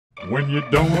When you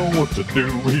don't know what to do,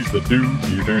 he's the dude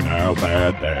you learn how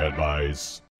bad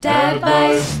DADvice.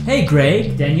 DADvice! Hey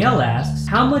Greg, Danielle asks,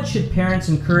 how much should parents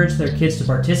encourage their kids to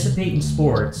participate in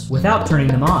sports without turning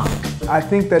them off? I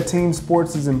think that team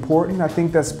sports is important. I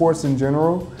think that sports in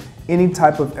general, any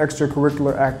type of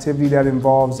extracurricular activity that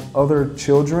involves other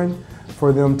children,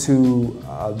 for them to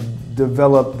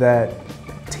develop that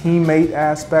teammate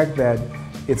aspect, that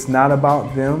it's not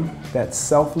about them, that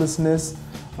selflessness,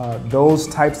 those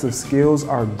types of skills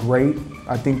are great.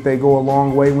 I think they go a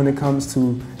long way when it comes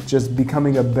to just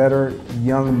becoming a better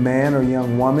young man or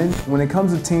young woman. When it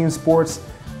comes to team sports,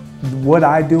 what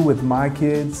I do with my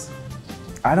kids,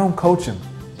 I don't coach them.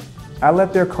 I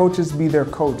let their coaches be their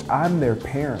coach. I'm their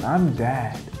parent, I'm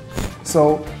dad.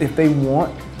 So if they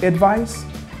want advice,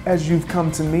 as you've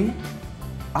come to me,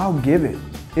 I'll give it.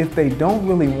 If they don't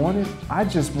really want it, I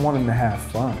just want them to have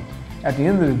fun. At the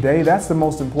end of the day, that's the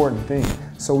most important thing.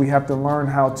 So we have to learn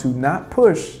how to not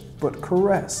push, but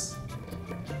caress.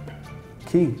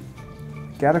 Key,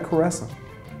 gotta caress them.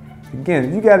 Again,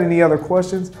 if you got any other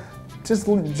questions, just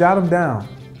jot them down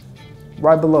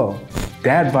right below.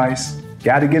 DADvice,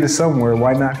 gotta get it somewhere,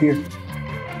 why not here?